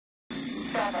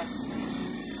7.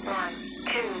 1,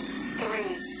 2, 3,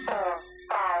 4,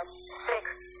 5, 6,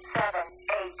 7,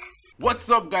 8. What's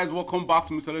up, guys? Welcome back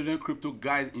to Mr. Legend Crypto.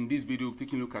 Guys, in this video we're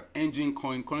taking a look at Enjin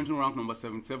Coin, currently ranked number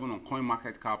 77 on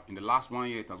CoinMarketCap. In the last 1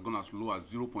 year it has gone as low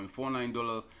as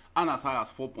 $0.49 and as high as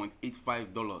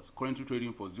 $4.85, currently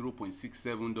trading for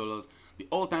 $0.67. The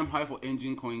all-time high for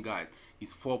Enjin Coin, guys,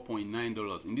 is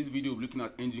 $4.9. In this video we're looking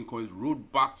at Enjin Coin's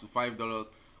road back to $5.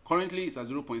 Currently it's at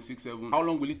 0.67. How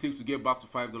long will it take to get back to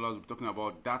 $5? We'll be talking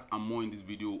about that and more in this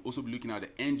video. Also be looking at the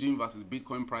Enjin versus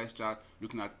Bitcoin price chart,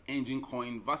 looking at Enjin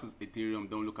Coin versus Ethereum.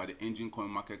 Then look at the Enjin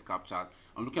Coin market cap chart.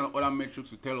 I'm looking at other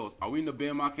metrics to tell us, are we in the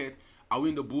bear market? Are we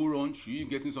in the bull run? Should you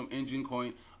be getting some Enjin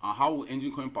Coin? How will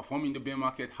Enjin Coin perform in the bear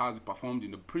market? How has it performed in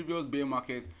the previous bear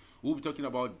market? We'll be talking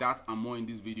about that and more in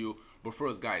this video. But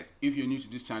first, guys, if you're new to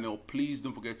this channel, please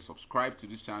don't forget to subscribe to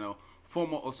this channel for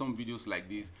more awesome videos like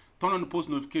this. Turn on the post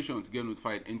notification to get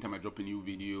notified anytime I drop a new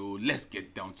video. Let's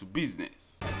get down to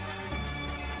business.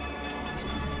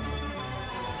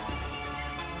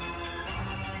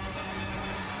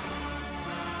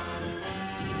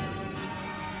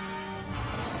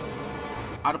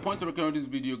 At the point of recording this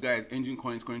video, guys, Enjin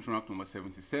Coin is currently ranked number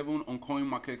 77 on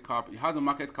CoinMarketCap. It has a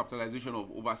market capitalization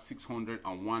of over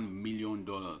 $601 million.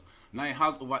 Now it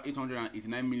has over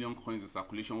 889 million coins in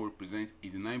circulation, which represents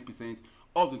 89%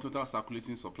 of the total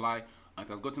circulating supply, and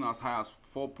it has gotten as high as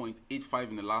 4.85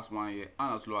 in the last 1 year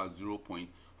and as low as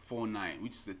 0.49,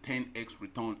 which is a 10x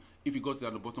return if you got it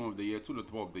at the bottom of the year to the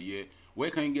top of the year. Where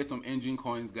can you get some Enjin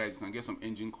Coins, guys? You can get some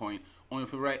Enjin Coin on your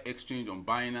favorite exchange, on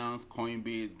Binance,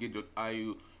 Coinbase,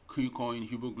 Gate.io, KuCoin,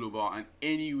 Hugo Global, and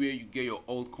anywhere you get your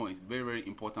altcoins. It's very, very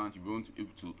important. You want to be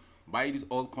able to buy these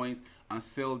altcoins and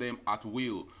sell them at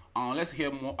will. Let's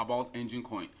hear more about Enjin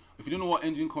Coin. If you don't know what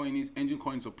Enjin Coin is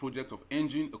a project of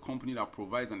Enjin, a company that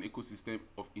provides an ecosystem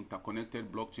of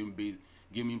interconnected blockchain-based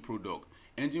gaming products.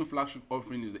 Enjin flagship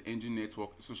offering is the Enjin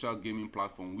Network, a social gaming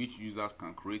platform which users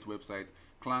can create websites,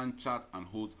 client chat, and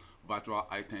host virtual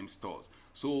item stores.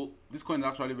 So this coin is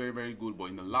actually very, very good, but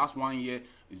in the last 1 year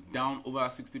it's down over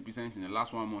 60%. In the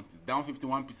last 1 month it's down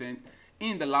 51%.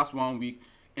 In the last 1 week,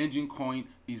 Enjin Coin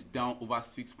is down over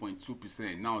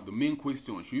 6.2%. Now the main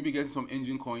question, should you be getting some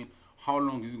Enjin Coin? How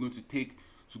long is it going to take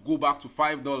to go back to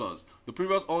 $5? The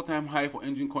previous all-time high for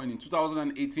Enjin Coin in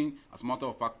 2018, as a matter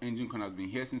of fact, Enjin Coin has been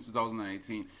here since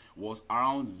 2018, was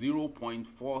around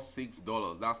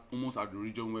 $0.46. That's almost at the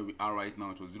region where we are right now.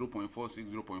 It was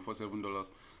 $0.46, $0.47.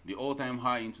 The all-time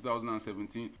high in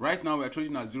 2017. Right now we're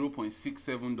trading at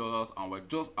 $0.67 and we're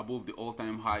just above the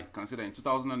all-time high. Consider in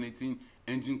 2018,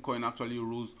 Enjin Coin actually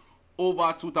rose over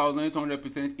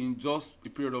 2,800% in just a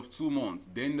period of 2 months.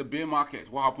 Then the bear market,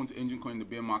 what happened to Enjin Coin in the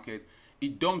bear market?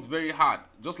 It dumped very hard,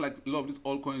 just like a lot of these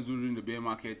altcoins do during the bear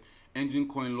market. Enjin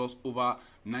Coin lost over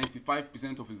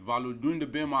 95% of its value during the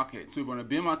bear market. So if you're in a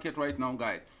bear market right now,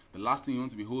 guys, the last thing you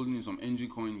want to be holding is some Enjin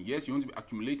Coin. Yes, you want to be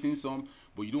accumulating some,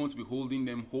 but you don't want to be holding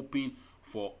them hoping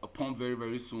for a pump very,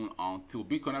 very soon until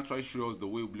Bitcoin actually shows the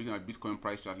way. We'll be looking at Bitcoin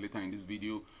price chart later in this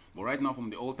video. But right now, from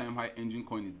the all-time high, Enjin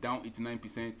Coin is down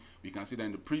 89%. We can see that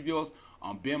in the previous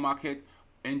bear market,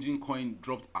 Enjin Coin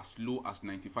dropped as low as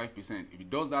 95%. If it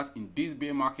does that in this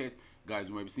bear market, guys,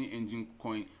 we might be seeing Enjin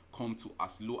Coin come to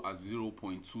as low as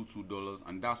 $0.22,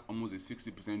 and that's almost a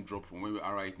 60% drop from where we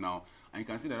are right now. And you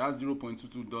can see that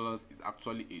 $0.22 is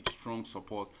actually a strong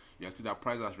support. You can see that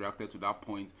price has reacted to that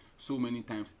point so many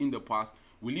times in the past.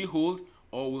 Will it hold,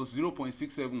 or will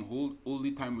 0.67 hold?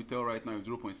 Only time we tell right now if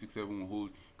 0.67 will hold.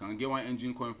 You can get one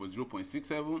Enjin Coin for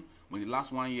 0.67. When the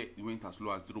last 1 year it went as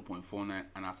low as 0.49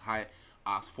 and as high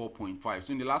as 4.5.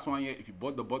 So in the last 1 year, if you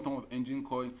bought the bottom of Enjin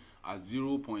Coin at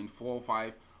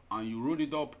 0.45 and you rolled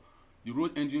it up, you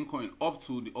rode Enjin Coin up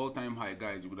to the all-time high,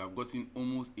 guys, you would have gotten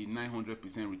almost a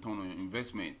 900% return on your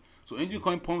investment. So Enjin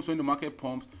Coin pumps when the market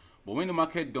pumps, but when the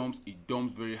market dumps, it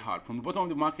dumps very hard. From the bottom of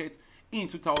the market in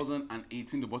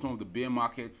 2018, the bottom of the bear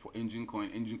market for Enjin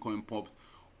Coin pumped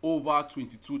over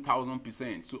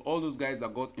 22,000%. So all those guys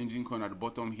that got Enjin Coin at the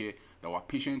bottom here, that were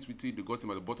patient with it, they got him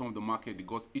at the bottom of the market, they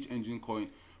got each Enjin Coin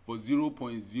for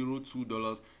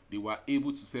 $0.02. They were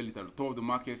able to sell it at the top of the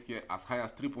market here as high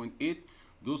as 3.8.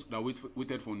 Those that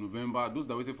waited for November,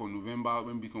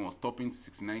 when Bitcoin was topping to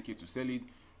 69K to sell it,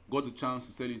 got the chance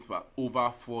to sell it for over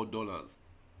 $4.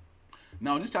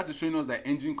 Now this chart is showing us that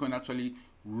Enjin Coin actually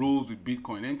rolls with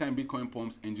Bitcoin. Anytime Bitcoin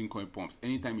pumps, Enjin Coin pumps.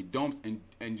 Anytime it dumps,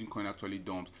 Enjin Coin actually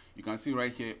dumps. You can see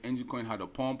right here, Enjin Coin had a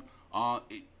pump. A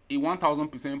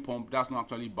 1,000% pump, that's not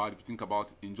actually bad if you think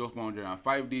about it. In just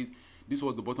 105 days, this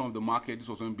was the bottom of the market. This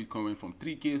was when Bitcoin went from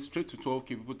 3K straight to 12K.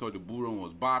 People thought the bull run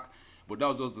was back, but that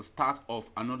was just the start of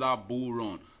another bull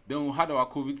run. Then we had our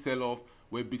COVID sell-off.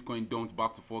 where Bitcoin dumped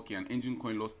back to 4K and Enjin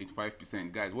Coin lost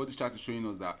 85%. Guys, what this chart is showing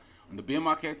us that on the bear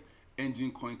market,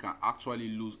 Enjin Coin can actually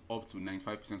lose up to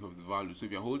 95% of its value. So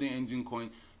if you're holding Enjin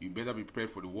Coin, you better be prepared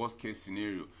for the worst case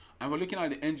scenario. And we're looking at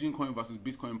the Enjin Coin versus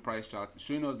Bitcoin price chart,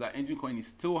 showing us that Enjin Coin is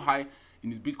still high in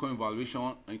its Bitcoin valuation,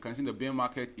 and you can see in the bear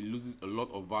market it loses a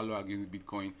lot of value against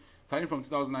Bitcoin. Starting from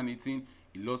 2018,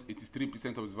 it lost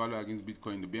 83% of its value against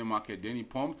Bitcoin in the bear market. Then it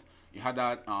pumped. It had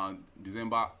that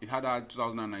it had that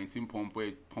 2019 pump where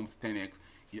it pumps 10x.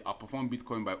 It outperformed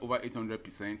Bitcoin by over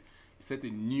 800%. It set a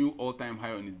new all-time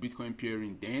high on its Bitcoin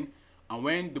pairing then. And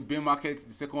when the bear market,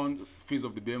 the second phase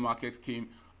of the bear market came,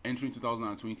 entering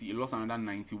 2020, it lost another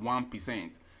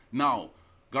 91%. Now,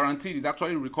 guaranteed, it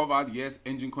actually recovered. Yes,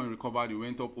 Enjin Coin recovered. It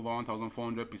went up over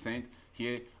 1,400%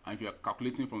 here. And if you're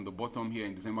calculating from the bottom here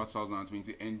in December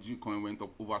 2020, Enjin Coin went up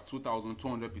over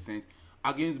 2,200%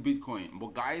 against Bitcoin.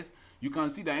 But guys, you can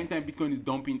see that anytime Bitcoin is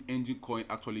dumping, Enjin Coin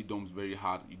actually dumps very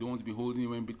hard. You don't want to be holding it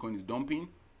when Bitcoin is dumping.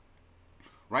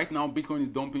 Right now, Bitcoin is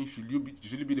dumping. Should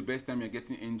it be the best time you're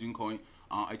getting Enjin Coin?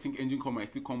 I think Enjin Coin might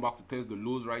still come back to test the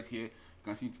lows right here. You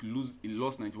can see it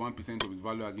lost 91% of its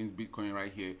value against Bitcoin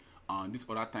right here. This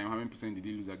other time, how many percent did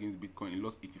it lose against Bitcoin? It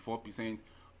lost 84%.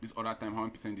 This other time, how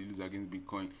many percent did it lose against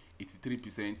Bitcoin?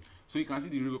 83%. So you can see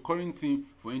the recurring theme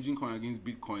for Enjin Coin against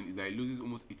Bitcoin is that it loses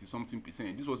almost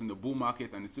 80-something%. This was in the bull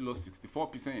market and it still lost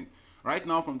 64%. Right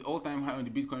now, from the all-time high on the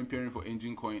Bitcoin pairing for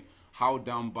Enjin Coin, how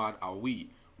damn bad are we?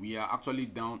 We are actually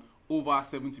down over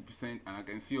 70%, and I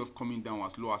can see us coming down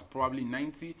as low as probably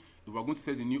 90. If we're going to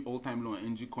set a new all-time low on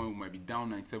Enjin Coin, we might be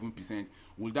down 97%.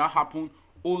 Will that happen?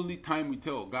 Only time will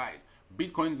tell, guys.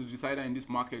 Bitcoin is the decider in this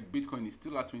market. Bitcoin is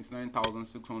still at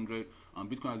 29,600, and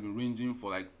Bitcoin has been ranging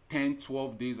for like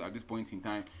 10-12 days at this point in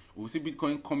time. We'll see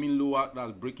Bitcoin coming lower,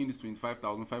 that's breaking this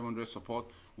 25,500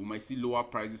 support. We might see lower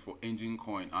prices for Enjin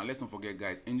Coin. And let's not forget,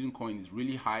 guys, Enjin Coin is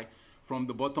really high. From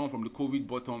the bottom, from the COVID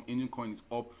bottom, Enjin Coin is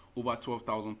up over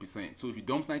 12,000%. So if it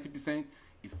dumps 90%,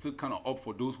 it's still kind of up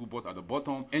for those who bought at the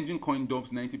bottom. Enjin Coin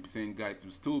dumps 90%, guys, it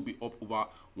will still be up over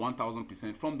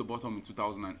 1,000% from the bottom in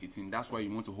 2018. That's why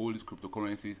you want to hold these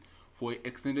cryptocurrencies for an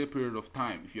extended period of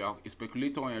time. If you are a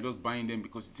speculator and you're just buying them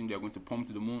because you think they're going to pump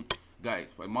to the moon,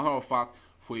 guys, for a matter of fact,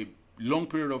 for a long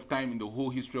period of time in the whole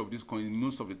history of this coin,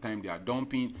 most of the time they are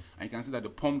dumping, and you can see that the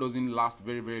pump doesn't last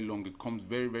very, very long. It comes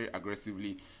very, very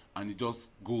aggressively, and it just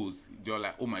goes. You're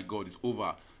like, oh my god, it's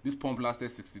over. This pump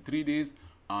lasted 63 days,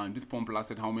 and this pump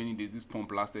lasted how many days? This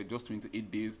pump lasted just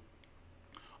 28 days,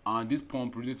 and this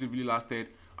pump relatively lasted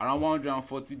around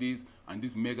 140 days, and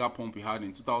this mega pump we had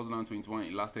in 2021,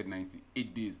 it lasted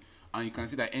 98 days. And you can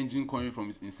see that Enjin Coin from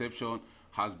its inception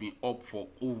has been up for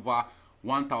over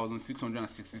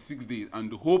 1,666 days, and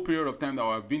the whole period of time that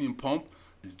we have been in pump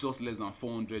is just less than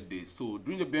 400 days. So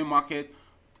during the bear market,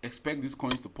 expect these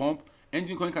coins to pump.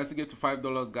 Enjin Coin can still get to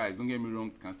 $5, guys. Don't get me wrong,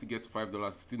 it can still get to $5.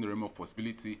 It's still in the realm of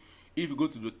possibility. If you go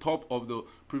to the top of the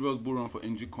previous bull run for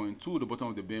Enjin Coin to the bottom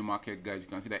of the bear market, guys, you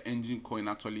can see that Enjin Coin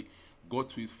actually got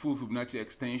to its full Fibonacci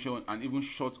extension and even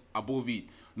shot above it.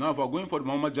 Now, if we're going for the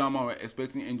Mama Jama, we're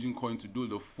expecting Enjin Coin to do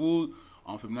the full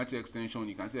Fibonacci extension.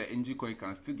 You can see that Enjin Coin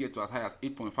can still get to as high as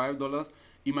 $8.5.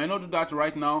 It might not do that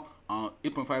right now.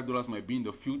 $8.5 might be in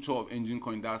the future of Enjin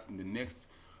Coin. That's in the next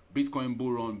Bitcoin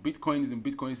bull run. Bitcoin is in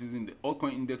Bitcoin season. The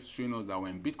altcoin index is showing us that we're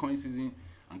in Bitcoin season.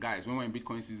 And guys, when we're in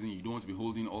Bitcoin season, you don't want to be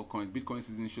holding altcoins. Bitcoin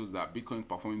season shows that Bitcoin is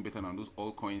performing better than those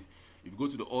altcoins. If you go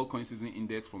to the altcoin season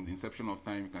index from the inception of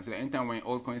time, you can see that anytime we're in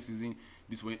altcoin season,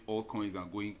 this is when altcoins are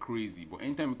going crazy. But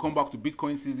anytime we come back to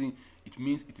Bitcoin season, it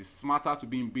means it is smarter to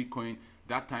be in Bitcoin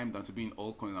that time than to be in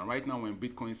altcoin. And right now we're in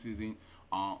Bitcoin season.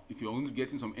 If you're going to be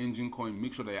getting some Enjin Coin,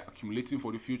 make sure that you're accumulating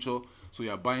for the future. So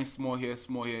you're buying small here,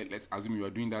 small here. Let's assume you are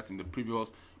doing that in the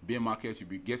previous bear market. You'll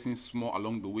be getting small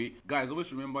along the way. Guys,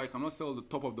 always remember, you cannot sell the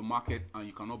top of the market and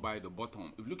you cannot buy the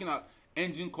bottom. If you're looking at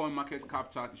Enjin Coin market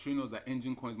cap chart, it's showing us that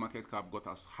Enjin Coin's market cap got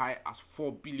as high as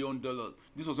 $4 billion.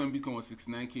 This was when Bitcoin was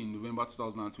 69K in November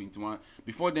 2021.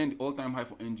 Before then, the all-time high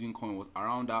for Enjin Coin was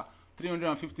around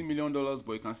 $350 million.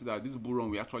 But you can see that this bull run,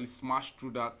 we actually smashed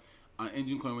through that, and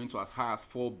Enjin Coin went to as high as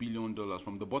 $4 billion.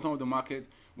 From the bottom of the market,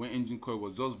 when Enjin Coin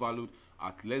was just valued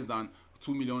at less than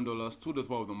 $2 million, to the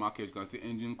top of the market, you can see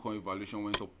Enjin Coin valuation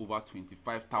went up over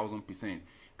 25,000%.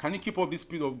 Can you keep up this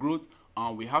speed of growth?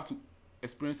 We have to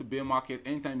experience the bear market.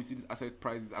 Anytime you see these asset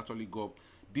prices actually go up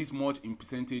this much in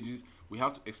percentages, we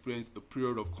have to experience a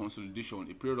period of consolidation,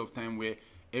 a period of time where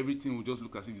everything will just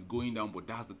look as if it's going down, but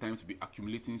that's the time to be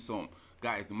accumulating some.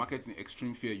 Guys, the market's in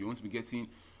extreme fear. You want to be getting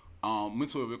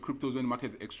most of your cryptos when the market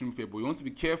is extreme fear, but you want to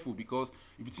be careful, because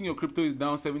if you think your crypto is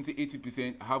down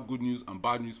 70-80%, I have good news and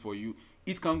bad news for you.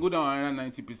 It can go down around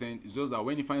 90%. It's just that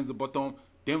when it finds the bottom,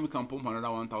 then we can pump another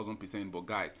 1000%. But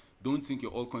guys, don't think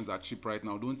your altcoins are cheap right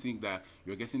now. Don't think that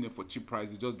you're getting them for cheap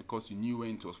prices just because you knew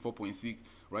when it was 4.6.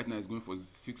 Right now it's going for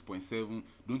 6.7.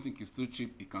 Don't think it's still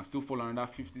cheap. It can still fall under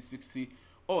 50, 60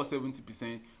 or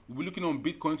 70%. We'll be looking on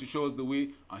Bitcoin to show us the way,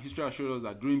 and history has showed us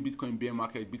that during Bitcoin bear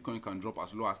market, Bitcoin can drop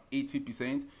as low as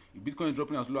 80%. If Bitcoin is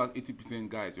dropping as low as 80%,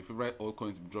 guys, your favorite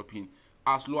altcoins will be dropping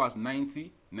as low as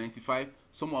 90, 95.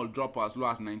 Some will drop as low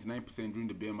as 99% during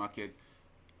the bear market.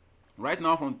 Right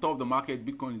now, from the top of the market,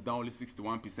 Bitcoin is down only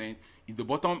 61%. Is the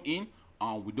bottom in?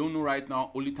 We don't know right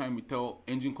now. Only time we tell.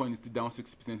 Enjin Coin is still down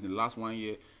 60% in the last 1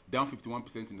 year, down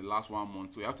 51% in the last 1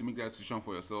 month. So you have to make that decision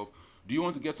for yourself. Do you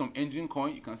want to get some Enjin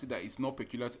Coin? You can see that it's not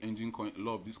peculiar to Enjin Coin. A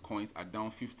lot of these coins are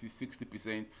down 50,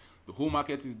 60%. The whole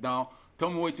market is down. Tell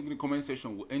me what you think in the comment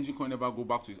section. Will Enjin Coin ever go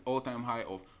back to its all-time high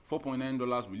of $4.9?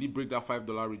 Will it break that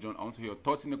 $5 region? I want to hear your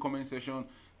thoughts in the comment section.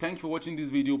 Thank you for watching this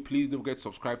video. Please don't forget to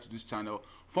subscribe to this channel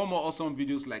for more awesome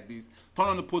videos like this. Turn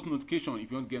on the post notification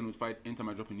if you want to get notified anytime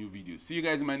I drop a new video. See you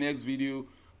guys in my next video.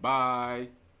 Bye.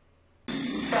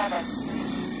 7,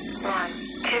 1,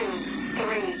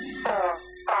 2, 3.